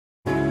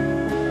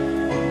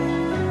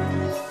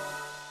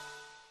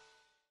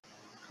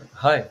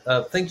Hi,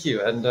 thank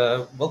you, and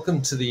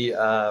welcome to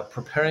the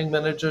Preparing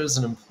Managers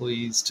and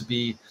Employees to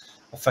be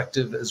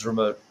Effective as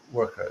Remote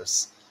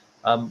Workers.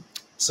 Um,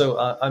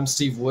 I'm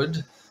Steve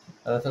Wood,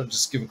 and I thought I'd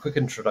just give a quick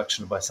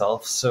introduction of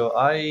myself. So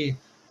I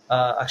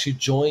actually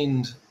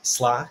joined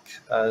Slack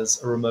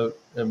as a remote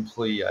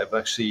employee. I've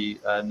actually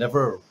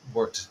never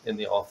worked in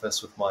the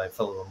office with my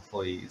fellow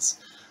employees.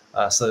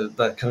 So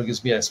that kind of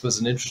gives me, I suppose,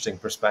 an interesting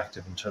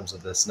perspective in terms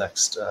of this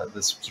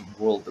sort of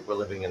world that we're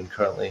living in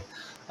currently.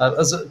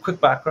 As a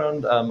quick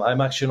background, I'm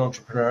actually an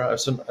entrepreneur.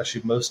 I've spent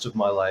actually most of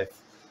my life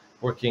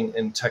working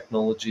in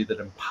technology that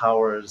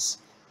empowers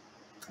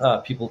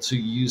people to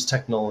use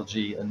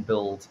technology and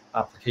build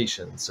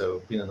applications.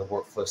 So being in the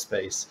workflow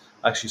space,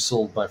 I actually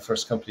sold my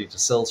first company to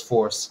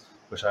Salesforce,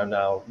 which I'm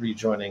now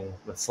rejoining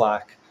with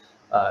Slack,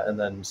 and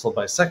then sold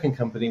my second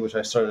company, which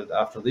I started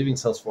after leaving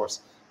Salesforce,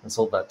 and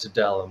sold that to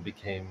Dell and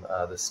became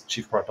this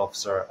chief product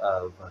officer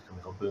of a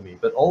company called Boomi.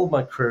 But all of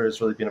my career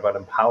has really been about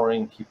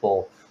empowering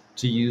people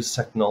to use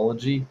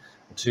technology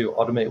to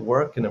automate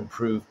work and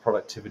improve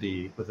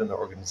productivity within their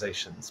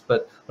organizations.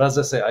 But as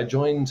I say, I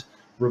joined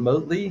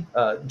remotely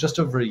just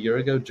over a year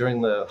ago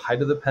during the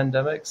height of the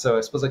pandemic. So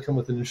I suppose I come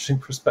with an interesting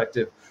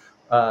perspective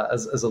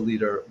as a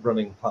leader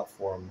running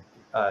platform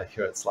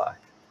here at Slack.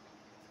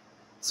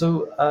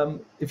 So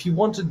if you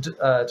wanted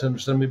to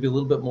understand maybe a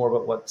little bit more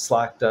about what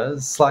Slack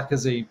does, Slack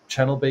is a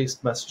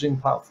channel-based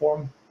messaging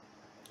platform,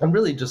 and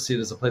really just see it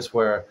as a place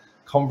where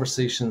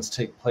conversations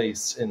take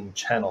place in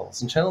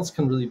channels. And channels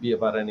can really be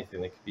about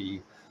anything. They could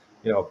be,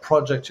 a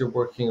project you're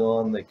working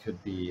on. They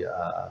could be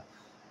a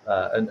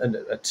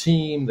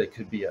team. They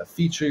could be a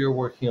feature you're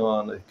working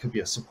on. It could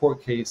be a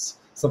support case,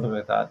 something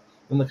like that.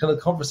 And the kind of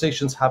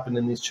conversations happen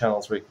in these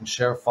channels where you can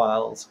share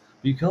files,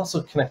 but you can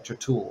also connect your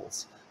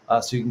tools.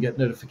 So you can get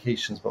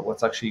notifications about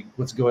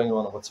what's going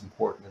on and what's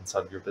important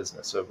inside of your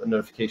business. So a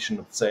notification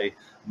of, say,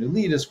 a new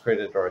lead is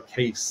created or a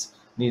case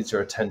needs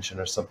your attention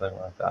or something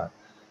like that.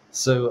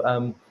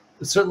 So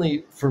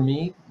certainly for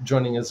me,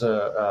 joining as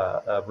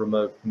a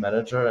remote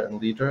manager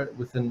and leader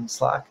within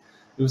Slack,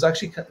 it was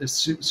actually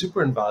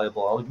super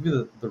invaluable. I'll give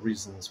you the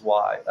reasons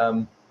why.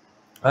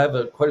 I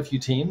have quite a few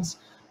teams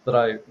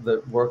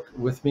that work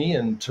with me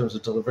in terms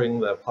of delivering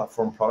the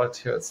platform product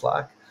here at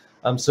Slack.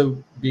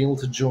 So being able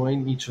to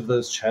join each of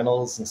those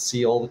channels and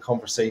see all the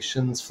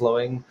conversations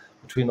flowing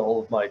between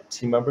all of my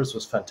team members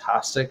was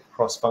fantastic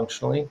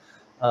cross-functionally.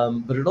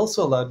 But it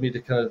also allowed me to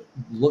kind of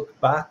look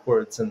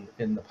backwards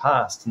in the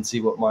past and see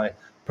what my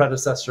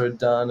predecessor had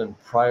done and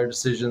prior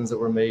decisions that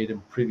were made in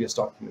previous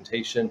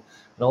documentation.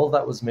 And all of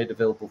that was made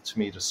available to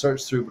me to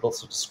search through, but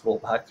also to scroll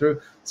back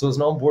through. So as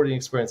an onboarding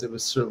experience, it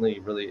was certainly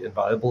really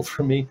invaluable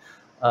for me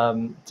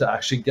to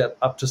actually get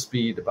up to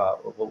speed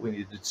about what we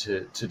needed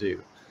to do.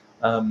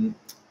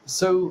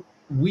 So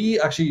we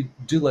actually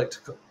do like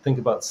to think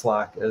about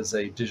Slack as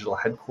a digital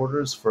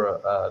headquarters for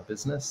a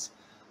business.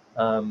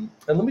 And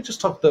let me just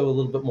talk, though, a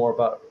little bit more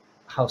about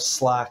how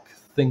Slack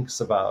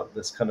thinks about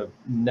this kind of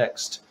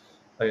next,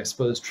 I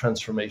suppose,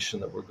 transformation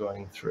that we're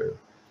going through.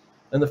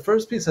 And the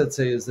first piece I'd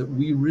say is that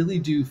we really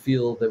do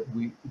feel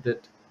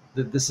that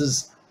this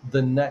is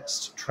the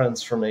next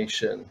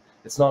transformation.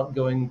 It's not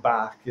going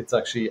back. It's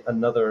actually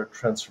another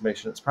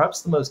transformation. It's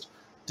perhaps the most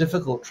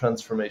difficult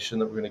transformation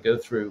that we're going to go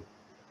through.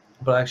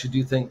 But I actually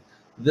do think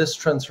this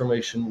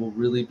transformation will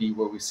really be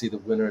where we see the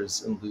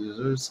winners and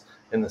losers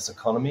in this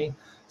economy.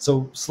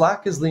 So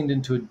Slack has leaned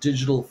into a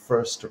digital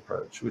first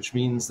approach, which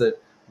means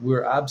that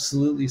we're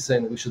absolutely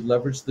saying that we should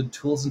leverage the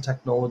tools and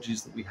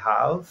technologies that we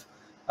have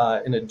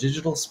in a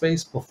digital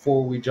space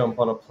before we jump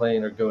on a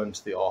plane or go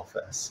into the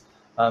office.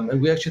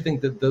 And we actually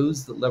think that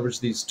those that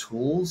leverage these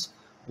tools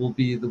will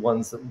be the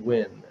ones that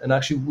win. And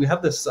actually, we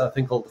have this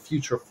thing called the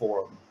Future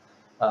Forum,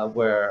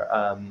 where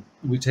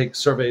we take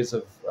surveys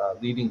of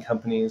leading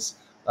companies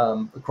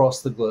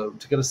across the globe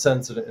to get a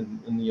sense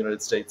in the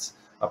United States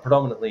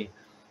predominantly,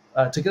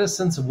 to get a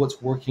sense of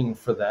what's working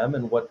for them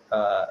and what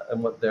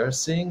they're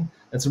seeing.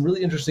 And some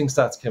really interesting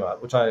stats came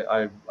out, which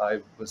I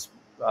was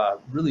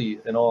really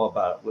in awe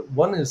about.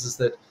 One is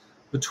that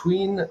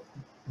between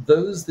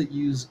those that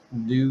use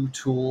new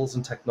tools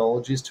and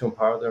technologies to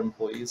empower their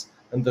employees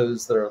and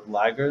those that are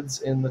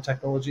laggards in the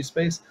technology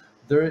space,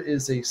 there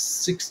is a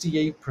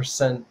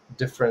 68%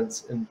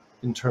 difference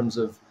in terms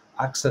of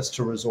access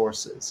to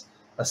resources,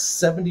 a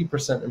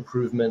 70%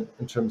 improvement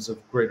in terms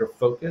of greater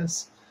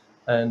focus,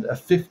 and a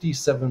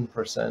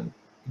 57%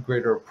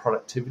 greater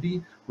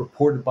productivity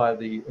reported by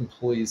the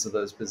employees of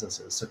those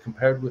businesses. So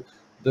compared with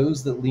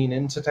those that lean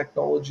into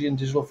technology and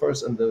digital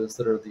first and those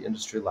that are the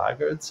industry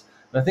laggards.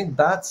 And I think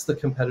that's the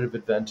competitive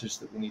advantage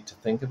that we need to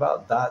think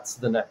about. That's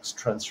the next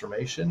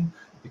transformation,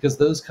 because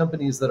those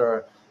companies that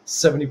are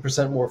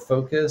 70% more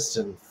focused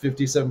and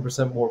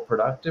 57% more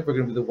productive are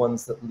going to be the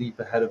ones that leap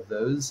ahead of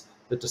those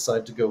that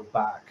decide to go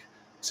back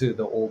to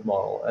the old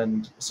model.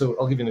 And so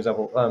I'll give you an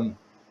example.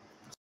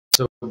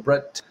 So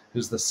Brett,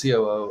 who's the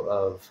COO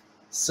of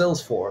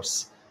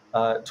Salesforce,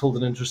 told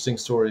an interesting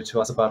story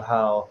to us about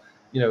how,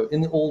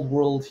 in the old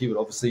world, he would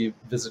obviously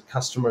visit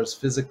customers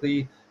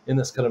physically. In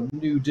this kind of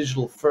new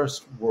digital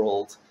first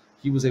world,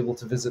 he was able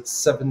to visit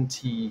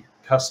 70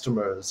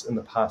 customers in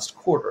the past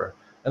quarter.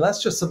 And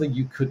that's just something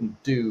you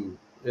couldn't do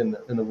in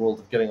the world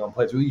of getting on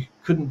planes. We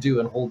couldn't do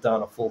and hold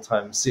down a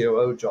full-time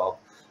COO job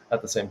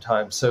at the same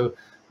time. So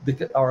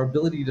our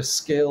ability to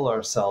scale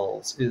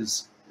ourselves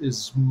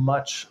is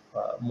much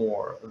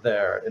more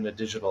there in a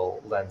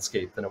digital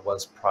landscape than it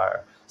was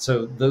prior.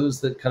 So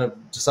those that kind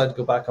of decide to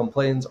go back on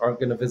planes aren't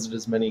going to visit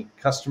as many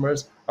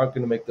customers, aren't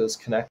going to make those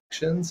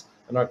connections,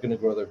 and aren't going to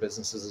grow their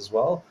businesses as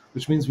well,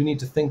 which means we need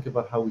to think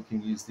about how we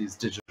can use these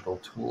digital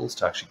tools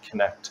to actually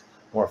connect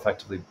more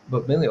effectively,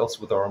 but mainly also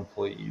with our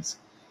employees.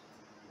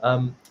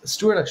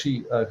 Stuart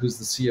actually, who's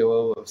the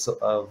COO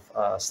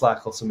of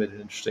Slack, also made an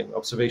interesting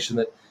observation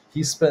that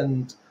he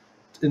spent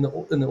in the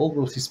old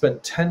world, he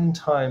spent 10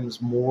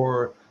 times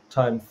more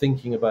time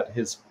thinking about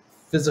his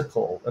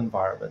physical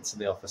environments in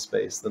the office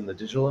space than the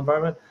digital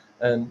environment.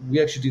 And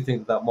we actually do think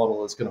that that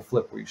model is going to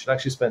flip, where you should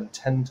actually spend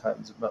 10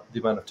 times the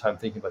amount of time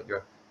thinking about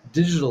your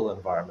digital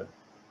environment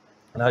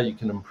and how you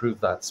can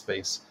improve that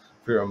space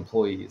for your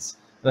employees.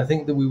 And I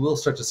think that we will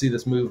start to see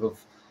this move of,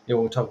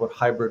 when we talk about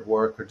hybrid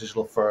work or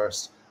digital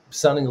first,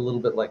 sounding a little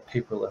bit like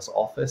paperless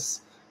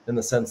office, in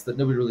the sense that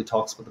nobody really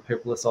talks about the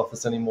paperless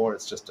office anymore.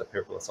 It's just a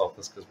paperless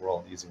office because we're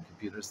all using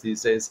computers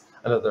these days.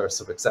 I know there are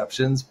some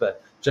exceptions,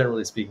 but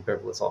generally speaking,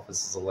 paperless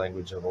office is a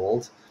language of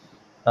old.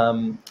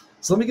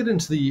 So let me get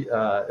into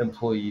the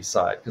employee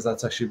side, because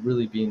that's actually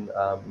really been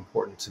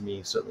important to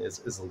me, certainly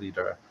as a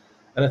leader.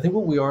 And I think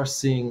what we are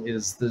seeing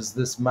is there's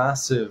this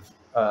massive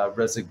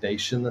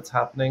resignation that's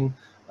happening.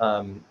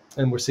 And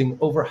we're seeing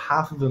over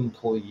half of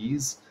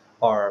employees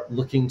are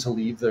looking to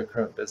leave their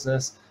current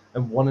business,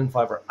 and 1 in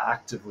 5 are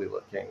actively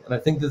looking. And I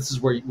think this is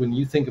where, when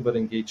you think about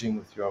engaging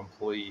with your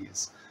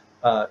employees,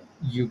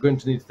 you're going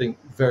to need to think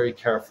very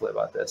carefully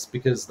about this,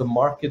 because the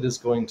market is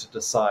going to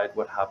decide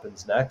what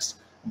happens next.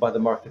 And by the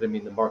market, I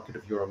mean the market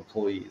of your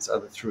employees,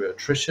 either through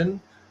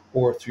attrition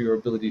or through your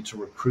ability to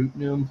recruit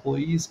new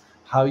employees.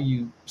 How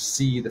you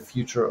see the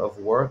future of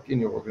work in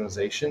your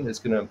organization is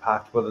going to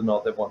impact whether or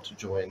not they want to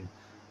join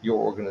your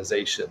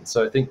organization.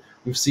 So I think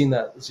we've seen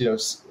that,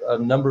 a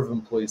number of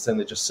employees saying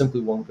they just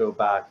simply won't go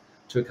back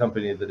to a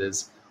company that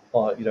is,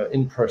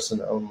 in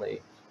person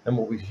only. And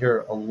what we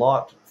hear a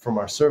lot from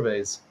our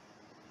surveys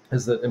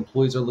is that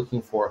employees are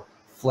looking for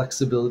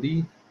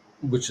flexibility,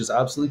 which is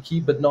absolutely key,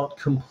 but not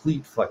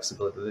complete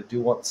flexibility. They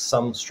do want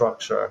some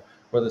structure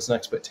where there's an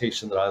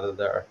expectation that either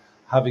they're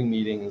having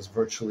meetings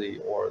virtually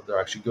or they're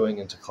actually going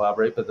in to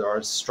collaborate, but there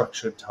is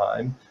structured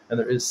time and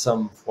there is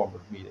some form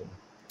of meeting.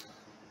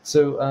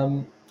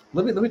 So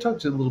let me talk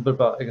to you a little bit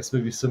about, I guess,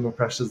 maybe some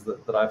impressions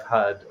that I've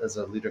had as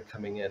a leader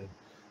coming in.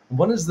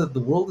 One is that the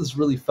world has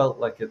really felt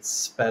like it's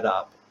sped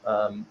up.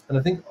 And I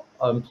think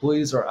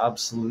employees are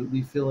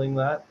absolutely feeling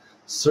that,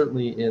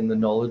 certainly in the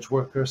knowledge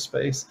worker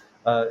space.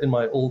 In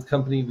my old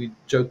company, we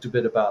joked a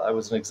bit about, I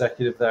was an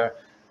executive there,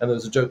 and there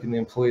was a joke in the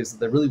employees that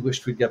they really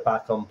wished we'd get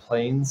back on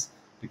planes,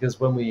 because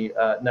when we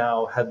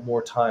now had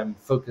more time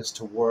focused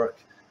to work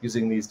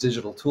using these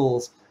digital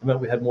tools, it meant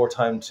we had more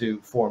time to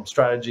form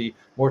strategy,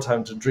 more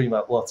time to dream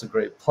up lots of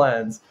great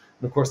plans.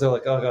 And of course, they're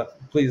like, oh God,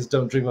 please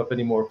don't dream up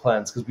any more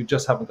plans, because we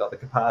just haven't got the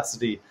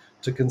capacity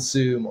to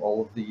consume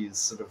all of these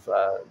sort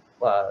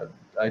of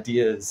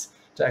ideas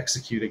to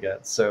execute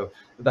against. So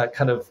that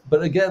kind of,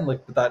 but again,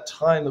 like that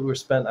time that we were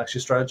spent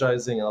actually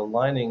strategizing and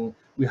aligning,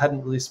 we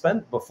hadn't really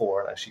spent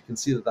before. And actually you can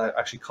see that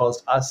actually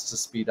caused us to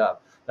speed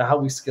up. Now, how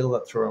we scale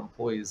that through our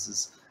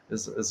employees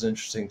is an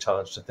interesting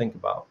challenge to think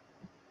about.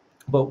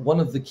 But one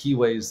of the key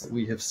ways that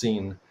we have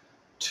seen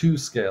to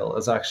scale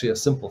is actually a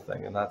simple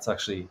thing, and that's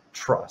actually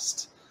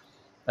trust.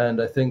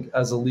 And I think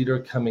as a leader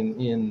coming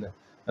in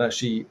and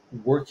actually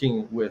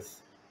working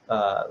with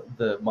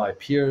my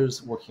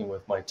peers, working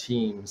with my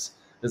teams,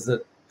 is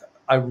that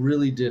I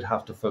really did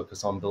have to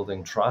focus on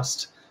building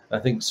trust. I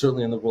think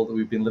certainly in the world that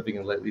we've been living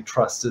in lately,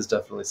 trust is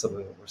definitely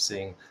something that we're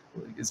seeing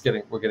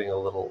we're getting a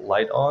little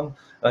light on.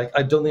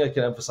 I don't think I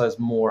can emphasize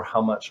more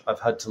how much I've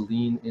had to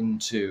lean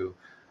into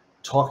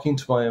talking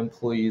to my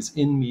employees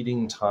in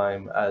meeting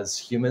time as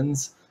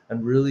humans,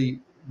 and really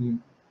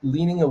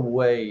leaning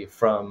away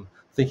from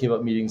thinking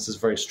about meetings as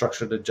very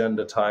structured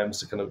agenda times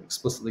to kind of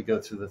explicitly go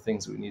through the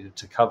things that we needed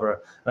to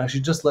cover, and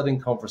actually just letting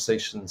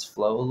conversations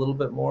flow a little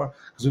bit more,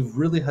 because we've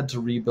really had to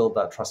rebuild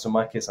that trust. In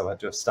my case, I've had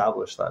to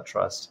establish that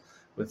trust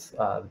with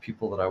the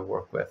people that I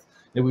work with.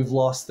 We've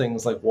lost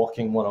things like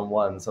walking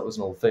one-on-ones. That was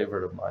an old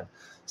favorite of mine.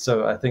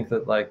 So I think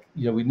that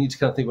we need to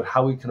kind of think about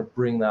how we kind of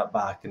bring that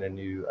back in a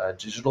new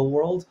digital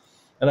world.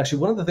 And actually,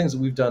 one of the things that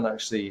we've done,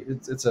 actually,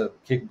 it's a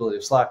capability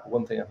of Slack, but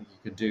one thing I think you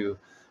could do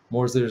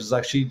more is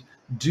actually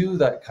do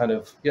that kind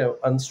of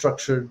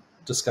unstructured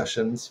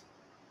discussions.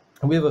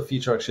 And we have a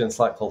feature actually in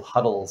Slack called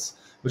Huddles,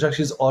 which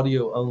actually is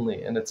audio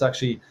only. And it's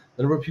actually,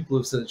 the number of people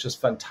who've said it's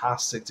just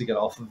fantastic to get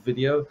off of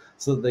video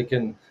so that they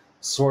can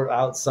sort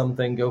out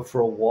something, go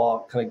for a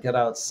walk, kind of get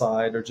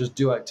outside, or just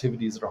do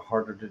activities that are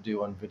harder to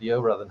do on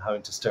video rather than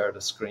having to stare at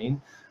a screen.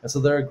 And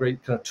so they're a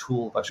great kind of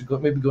tool of actually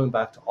maybe going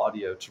back to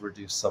audio to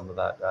reduce some of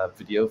that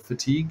video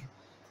fatigue.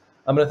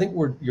 I mean, I think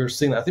you're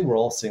seeing that. I think we're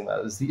all seeing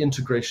that. Is the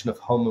integration of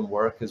home and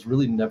work has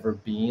really never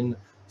been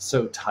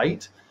so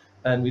tight,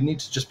 and we need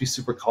to just be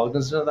super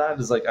cognizant of that.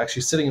 Is like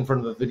actually sitting in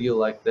front of a video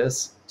like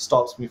this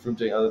stops me from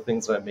doing other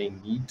things that I may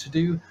need to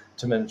do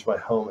to manage my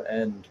home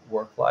and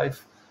work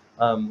life.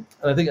 And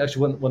I think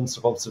actually one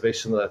sort of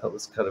observation that I thought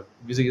was kind of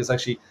amusing is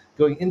actually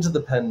going into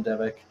the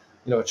pandemic.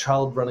 A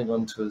child running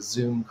onto a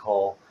Zoom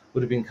call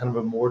would have been kind of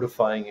a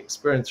mortifying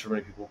experience for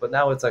many people, but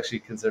now it's actually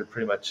considered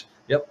pretty much,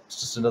 yep,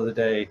 it's just another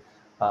day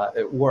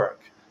at work.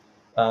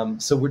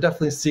 So we're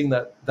definitely seeing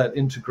that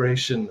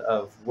integration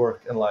of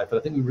work and life. And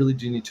I think we really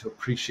do need to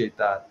appreciate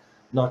that,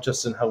 not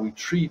just in how we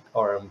treat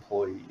our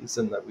employees,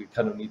 and that we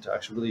kind of need to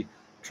actually really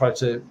try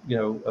to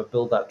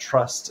build that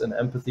trust and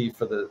empathy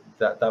for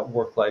that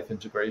work-life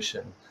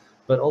integration,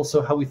 but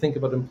also how we think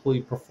about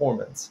employee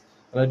performance.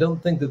 And I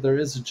don't think that there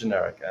is a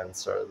generic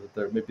answer, that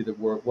there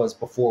was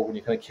before, when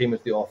you kind of came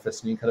into the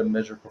office and you kind of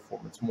measure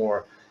performance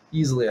more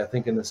easily. I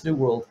think in this new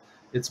world,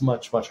 it's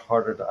much, much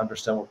harder to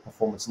understand what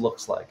performance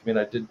looks like. I mean,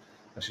 I did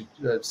actually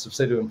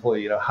say to an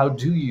employee, how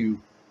do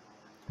you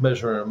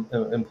measure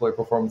employee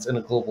performance in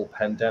a global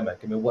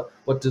pandemic? I mean,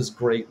 what does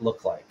great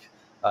look like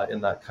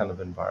in that kind of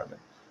environment?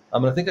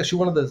 And I think actually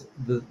one of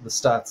the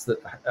stats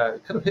that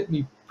kind of hit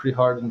me pretty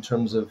hard in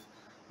terms of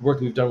work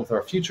that we've done with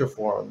our Future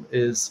Forum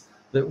is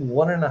that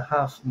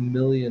 1.5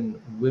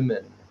 million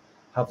women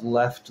have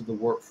left the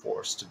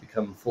workforce to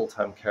become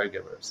full-time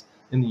caregivers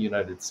in the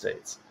United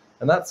States.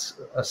 And that's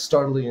a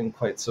startling and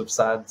quite sort of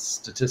sad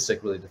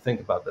statistic, really, to think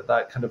about,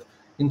 that kind of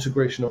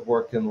integration of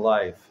work and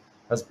life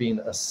has been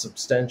a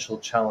substantial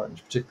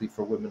challenge, particularly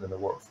for women in the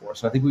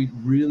workforce. And I think we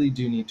really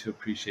do need to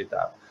appreciate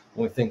that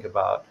when we think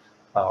about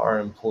our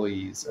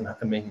employees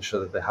and making sure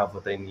that they have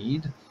what they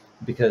need,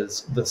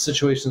 because the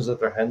situations that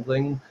they're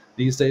handling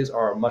these days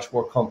are much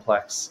more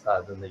complex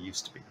than they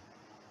used to be.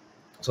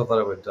 So I thought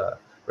I would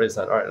raise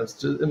that. All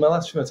right, in my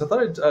last few minutes, I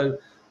thought I'd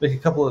make a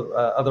couple of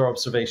other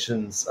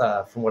observations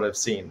from what I've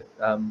seen.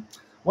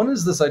 One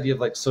is this idea of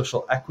like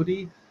social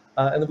equity,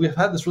 and we've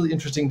had this really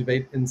interesting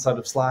debate inside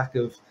of Slack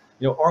of,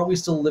 are we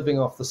still living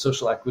off the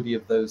social equity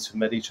of those who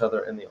met each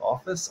other in the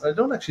office? And I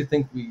don't actually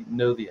think we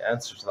know the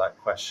answer to that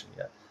question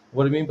yet.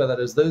 What I mean by that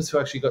is those who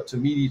actually got to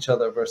meet each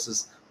other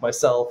versus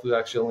myself, who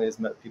actually only has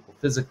met people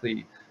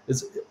physically,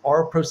 is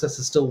our process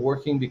is still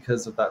working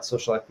because of that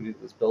social equity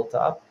that was built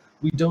up?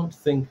 We don't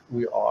think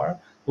we are,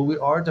 but we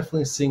are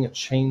definitely seeing a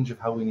change of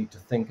how we need to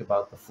think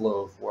about the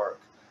flow of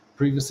work.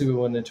 Previously, we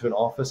went into an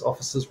office.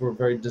 Offices were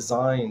very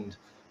designed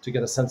to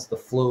get a sense of the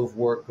flow of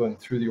work going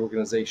through the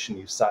organization.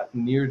 You sat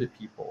near to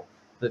people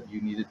that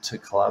you needed to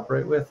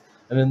collaborate with.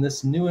 And in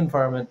this new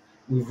environment,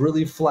 we've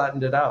really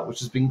flattened it out, which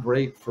has been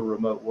great for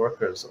remote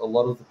workers. A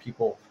lot of the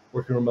people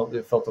working remotely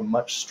have felt a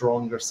much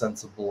stronger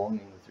sense of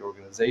belonging with the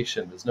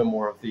organization. There's no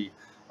more of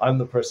I'm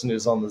the person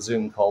who's on the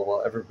Zoom call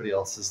while everybody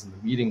else is in the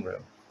meeting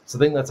room. So I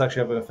think that's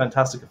actually having a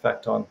fantastic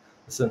effect on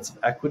the sense of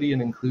equity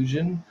and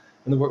inclusion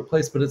in the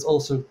workplace, but it's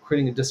also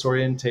creating a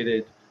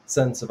disorientated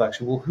sense of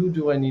actually, well, who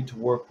do I need to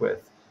work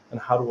with, and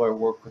how do I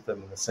work with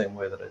them in the same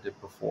way that I did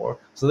before?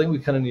 So I think we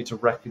kind of need to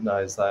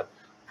recognize that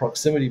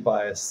proximity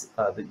bias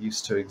that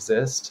used to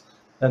exist,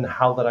 and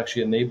how that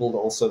actually enabled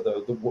also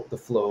the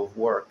flow of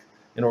work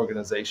in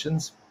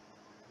organizations.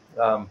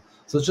 So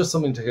it's just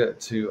something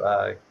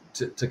to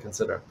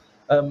consider.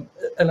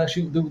 And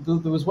actually,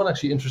 there was one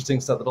actually interesting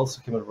stat that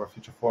also came out of our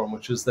Future Forum,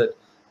 which is that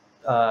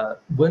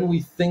when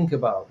we think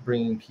about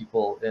bringing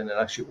people in and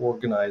actually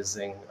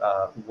organizing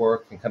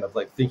work and kind of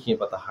like thinking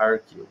about the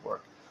hierarchy of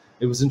work,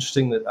 it was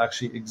interesting that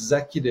actually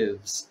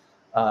executives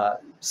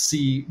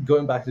see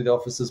going back to the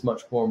office as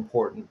much more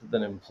important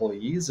than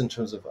employees in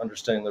terms of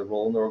understanding their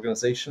role in the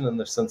organization and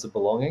their sense of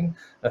belonging.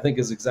 I think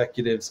as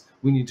executives,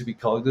 we need to be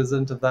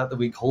cognizant of that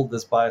we hold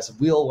this bias.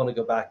 We all want to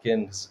go back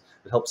in because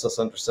it helps us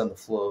understand the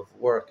flow of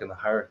work and the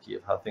hierarchy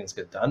of how things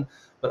get done.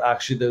 But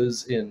actually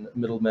those in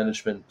middle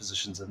management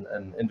positions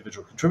and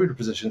individual contributor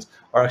positions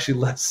are actually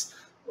less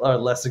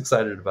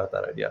excited about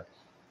that idea.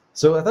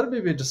 So I thought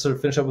maybe I'd just sort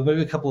of finish up with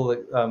maybe a couple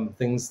of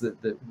things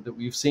that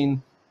we've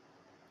seen.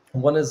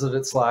 One is that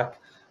at Slack,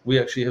 we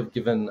actually have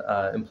given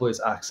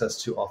employees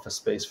access to office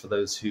space for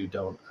those who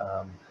don't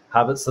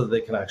have it, so that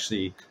they can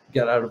actually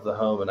get out of the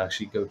home and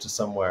actually go to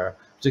somewhere,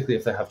 particularly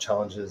if they have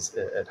challenges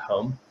at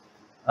home.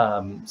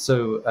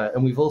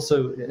 And we've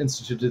also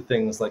instituted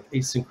things like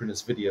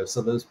asynchronous video,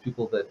 so those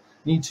people that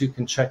need to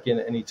can check in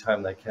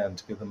anytime they can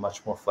to give them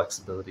much more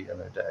flexibility in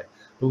their day.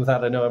 But with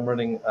that, I know I'm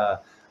running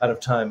out of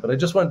time, but I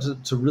just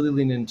wanted to really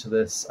lean into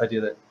this idea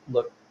that,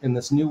 look, in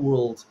this new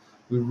world,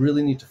 we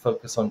really need to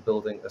focus on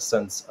building a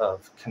sense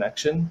of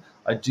connection.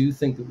 I do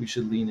think that we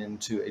should lean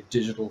into a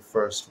digital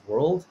first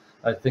world.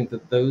 I think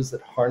that those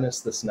that harness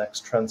this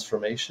next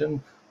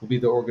transformation will be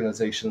the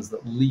organizations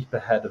that leap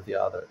ahead of the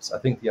others. I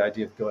think the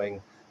idea of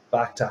going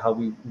back to how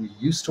we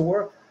used to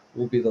work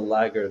will be the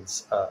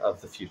laggards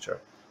of the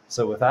future.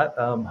 So with that,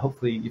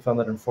 hopefully you found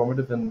that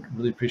informative, and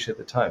really appreciate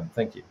the time.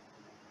 Thank you.